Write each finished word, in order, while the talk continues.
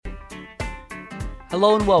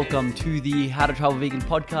Hello and welcome to the How to Travel Vegan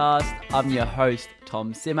podcast. I'm your host,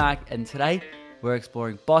 Tom Simak, and today we're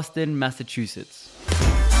exploring Boston, Massachusetts.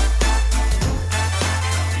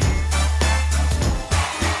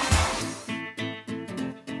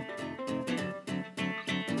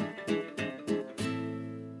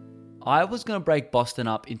 I was going to break Boston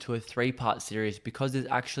up into a 3-part series because there's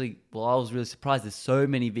actually, I was really surprised there's so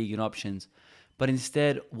many vegan options. But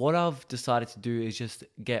instead, what I've decided to do is just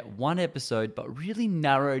get one episode, but really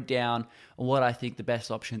narrow down on what I think the best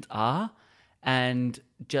options are. And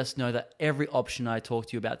just know that every option I talk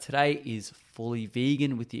to you about today is fully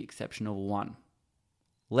vegan with the exception of one.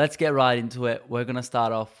 Let's get right into it. We're going to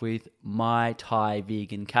start off with My Thai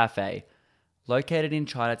Vegan Cafe. Located in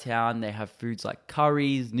Chinatown, they have foods like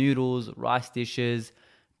curries, noodles, rice dishes,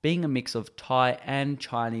 being a mix of Thai and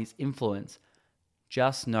Chinese influence.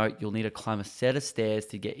 Just note you'll need to climb a set of stairs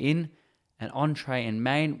to get in. An entree and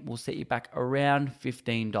main will set you back around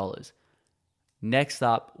 $15. Next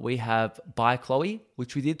up, we have By Chloe,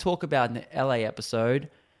 which we did talk about in the LA episode,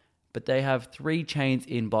 but they have 3 chains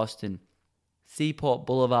in Boston: Seaport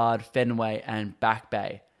Boulevard, Fenway, and Back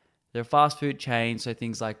Bay. They're a fast food chain, so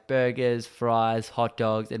things like burgers, fries, hot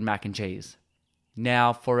dogs, and mac and cheese.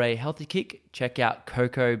 Now, for a healthy kick, check out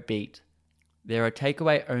Cocoa Beat. They're a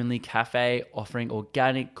takeaway-only cafe offering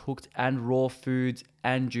organic, cooked, and raw foods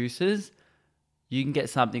and juices. You can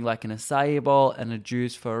get something like an acai bowl and a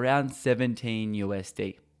juice for around $17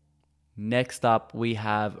 USD. Next up, we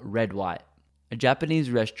have Red White, a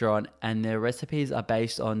Japanese restaurant, and their recipes are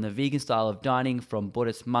based on the vegan style of dining from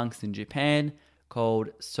Buddhist monks in Japan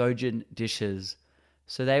called Sojin dishes.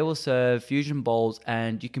 So they will serve fusion bowls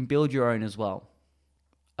and you can build your own as well.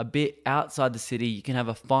 A bit outside the city, you can have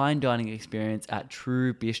a fine dining experience at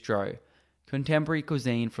True Bistro. Contemporary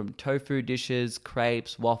cuisine from tofu dishes,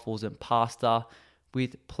 crepes, waffles, and pasta,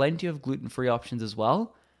 with plenty of gluten-free options as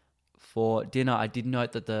well. For dinner, I did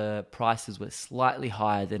note that the prices were slightly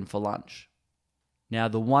higher than for lunch. Now,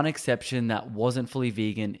 the one exception that wasn't fully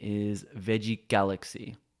vegan is Veggie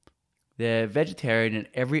Galaxy. They're vegetarian and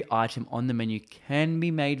every item on the menu can be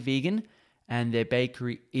made vegan, and their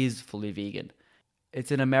bakery is fully vegan.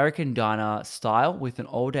 It's an American diner style with an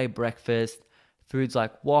all-day breakfast, foods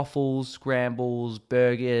like waffles, scrambles,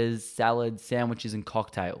 burgers, salads, sandwiches, and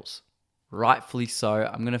cocktails. Rightfully so.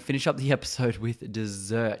 I'm going to finish up the episode with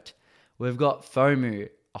dessert. We've got FOMU,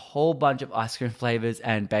 a whole bunch of ice cream flavors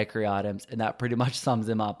and bakery items, and that pretty much sums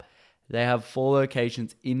them up. They have 4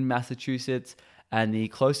 locations in Massachusetts, and the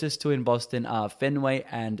closest to in Boston are Fenway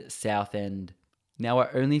and South End. Now,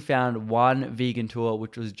 I only found one vegan tour,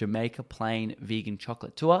 which was Jamaica Plain Vegan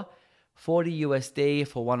Chocolate Tour. $40 USD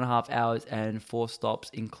for 1.5 hours and 4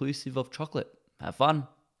 stops inclusive of chocolate. Have fun.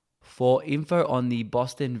 For info on the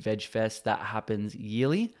Boston Veg Fest that happens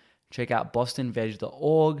yearly, check out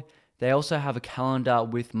bostonveg.org. They also have a calendar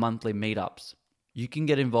with monthly meetups. You can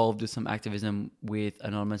get involved with some activism with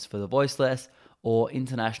Anonymous for the Voiceless or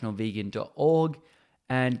internationalvegan.org.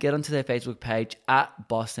 And get onto their Facebook page at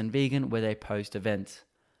Boston Vegan where they post events.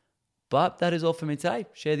 But that is all for me today.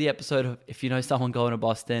 Share the episode if you know someone going to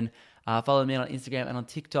Boston. Follow me on Instagram and on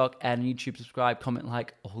TikTok and YouTube. Subscribe, comment,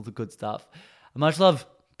 like, all the good stuff. Much love.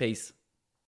 Peace.